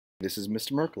This is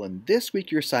Mr. Merkel, and this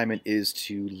week your assignment is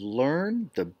to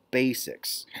learn the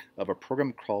basics of a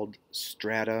program called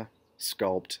Strata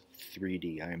Sculpt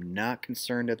 3D. I am not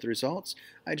concerned at the results.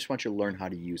 I just want you to learn how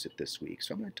to use it this week.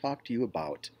 So I'm going to talk to you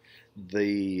about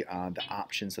the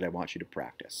options that I want you to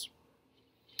practice.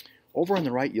 Over on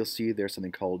the right, you'll see there's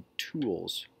something called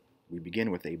Tools. We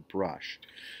begin with a brush.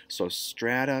 So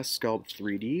Strata Sculpt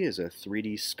 3D is a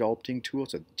 3D sculpting tool.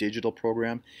 It's a digital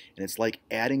program, and it's like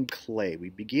adding clay. We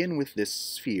begin with this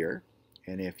sphere,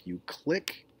 and if you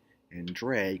click and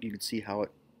drag, you can see how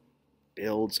it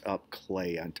builds up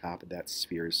clay on top of that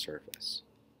sphere's surface.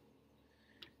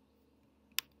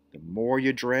 The more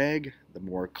you drag, the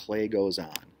more clay goes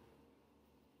on.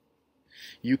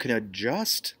 You can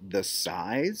adjust the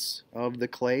size of the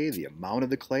clay, the amount of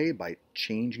the clay, by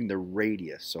changing the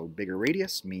radius. So bigger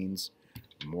radius means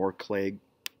more clay,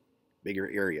 bigger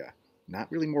area.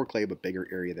 Not really more clay, but bigger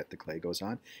area that the clay goes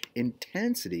on.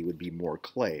 Intensity would be more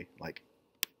clay, like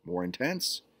more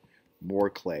intense, more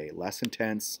clay. Less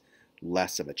intense,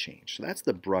 less of a change. So that's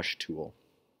the brush tool.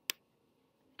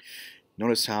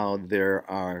 Notice how there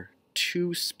are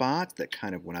two spots that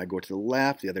kind of, when I go to the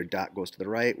left, the other dot goes to the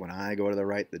right. When I go to the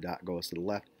right, the dot goes to the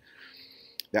left.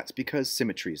 That's because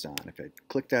symmetry is on. If I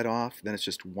click that off, then it's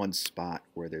just one spot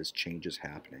where there's changes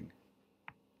happening.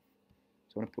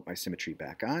 So I want to put my symmetry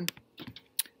back on.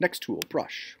 Next tool,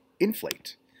 brush,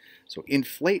 inflate. So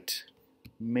inflate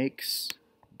makes,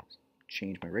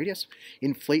 change my radius.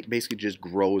 Inflate basically just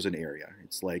grows an area.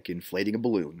 It's like inflating a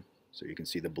balloon. So you can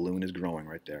see the balloon is growing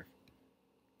right there.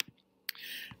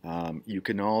 You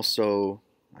can also,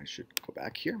 I should go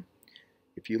back here.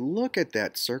 If you look at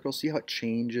that circle, see how it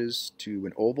changes to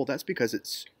an oval? That's because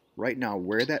it's right now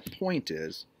where that point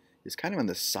is kind of on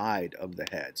the side of the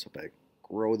head. So if I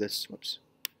grow this, whoops,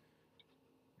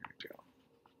 there we go.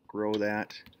 Grow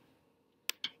that.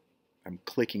 I'm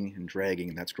clicking and dragging,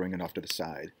 and that's growing it off to the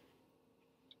side.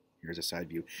 Here's a side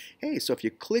view. Hey, so if you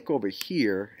click over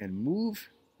here and move,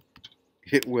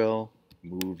 it will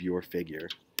move your figure.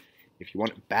 If you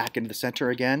want it back into the center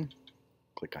again,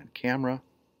 click on camera,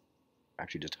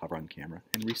 actually just hover on camera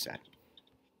and reset.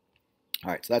 All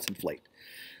right, so that's inflate.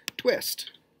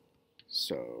 Twist.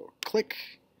 So click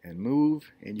and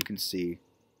move, and you can see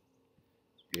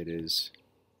it is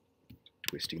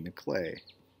twisting the clay.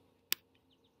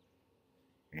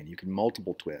 And you can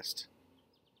multiple twist.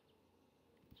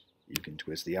 You can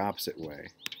twist the opposite way.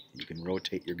 You can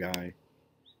rotate your guy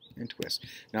and twist.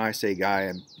 Now I say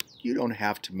guy, you don't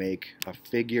have to make a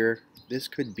figure. This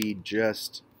could be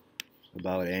just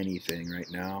about anything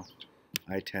right now.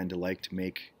 I tend to like to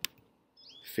make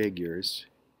figures,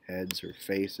 heads or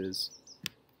faces.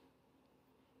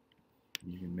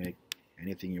 You can make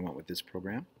anything you want with this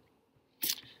program.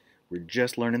 We're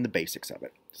just learning the basics of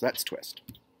it. So that's twist.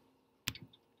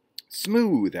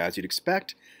 Smooth, as you'd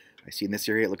expect. I see in this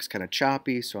area it looks kind of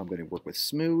choppy, so I'm going to work with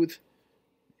smooth.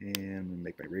 And I'm going to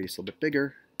make my radius a little bit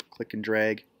bigger. Click and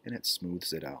drag, and it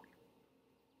smooths it out.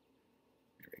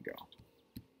 There we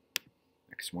go.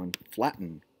 Next one,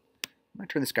 flatten. I'm going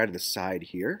to turn this guy to the side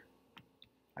here.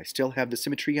 I still have the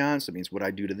symmetry on, so it means what I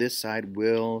do to this side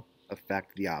will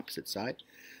affect the opposite side.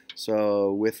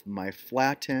 So with my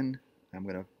flatten, I'm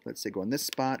going to, let's say, go on this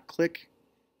spot, click,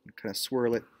 and kind of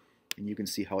swirl it, and you can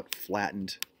see how it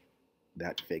flattened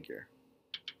that figure.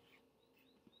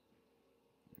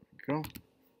 There we go.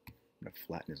 I'm going to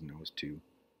flatten his nose too.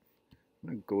 I'm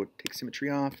going to go take symmetry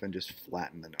off and just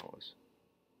flatten the nose.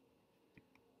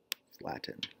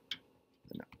 Flatten.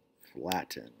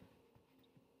 Flatten.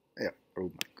 Yeah. Oh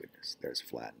my goodness. There's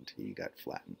flattened. He got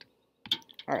flattened.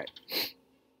 All right.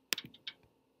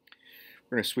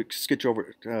 We're going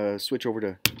to switch over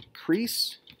to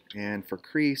crease. And for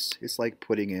crease, it's like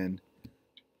putting in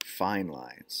fine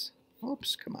lines.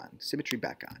 Oops, come on. Symmetry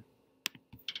back on.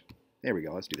 There we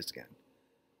go. Let's do this again.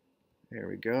 There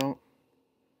we go.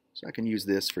 So I can use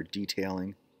this for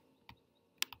detailing.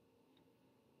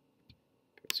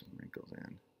 Put some wrinkles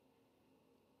in.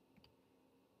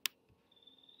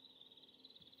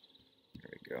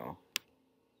 There we go.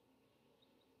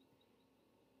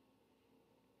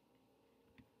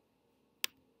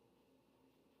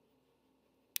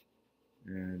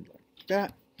 And like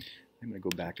that. I'm going to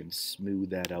go back and smooth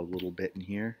that out a little bit in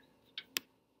here.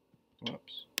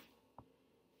 Whoops.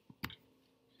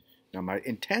 Now my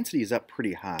intensity is up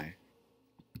pretty high,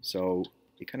 so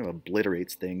it kind of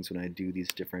obliterates things when I do these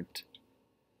different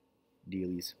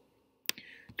dealies.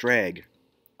 Drag.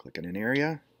 Click on an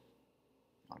area.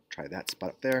 I'll try that spot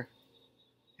up there.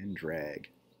 And drag.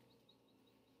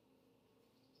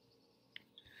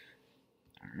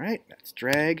 All right, that's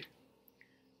drag.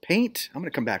 Paint. I'm going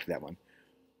to come back to that one.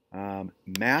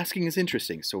 Masking is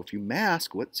interesting. So if you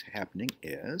mask, what's happening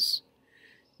is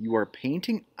you are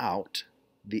painting out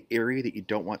the area that you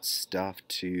don't want stuff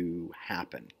to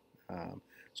happen. So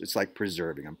it's like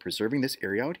preserving. I'm preserving this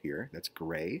area out here. That's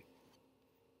gray.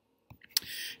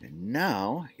 And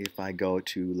now if I go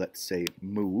to, let's say,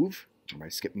 move, or I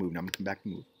skip move, now I'm going to come back to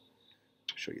move.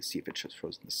 Show you, see if it shows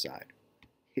on the side.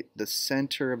 Hit the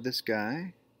center of this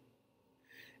guy.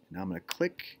 Now I'm going to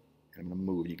click and I'm going to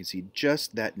move. You can see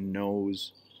just that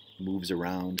nose moves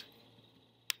around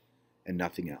and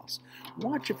nothing else.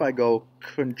 Watch if I go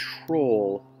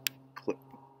control click,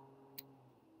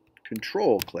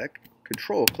 control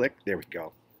click, there we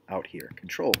go, out here,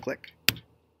 control click.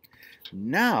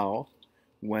 Now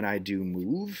when I do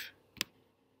move,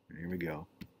 here we go,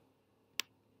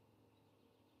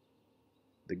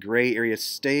 the gray area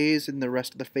stays and the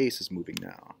rest of the face is moving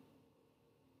now.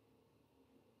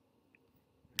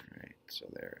 Alright, so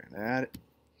there, that.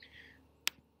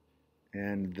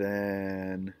 And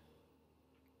then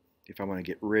if I want to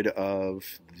get rid of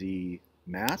the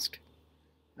mask,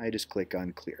 I just click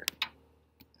on clear.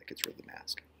 That gets rid of the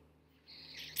mask.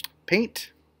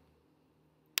 Paint,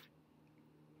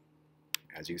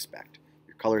 as you expect.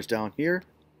 Your color's down here,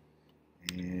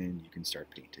 and you can start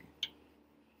painting.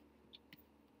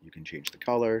 You can change the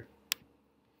color.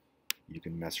 You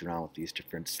can mess around with these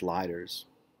different sliders.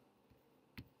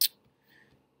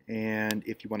 And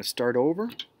if you want to start over,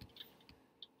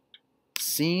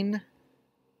 scene,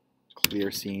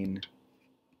 clear scene,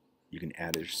 you can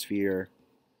add a sphere,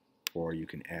 or you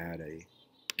can add a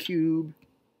cube,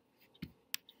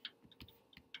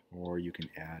 or you can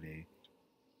add a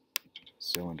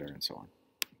cylinder, and so on.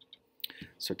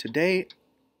 So today,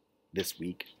 this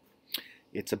week,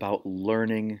 it's about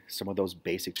learning some of those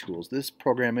basic tools. This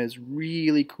program is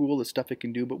really cool, the stuff it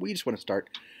can do, but we just want to start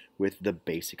with the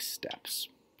basic steps.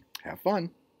 Have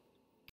fun!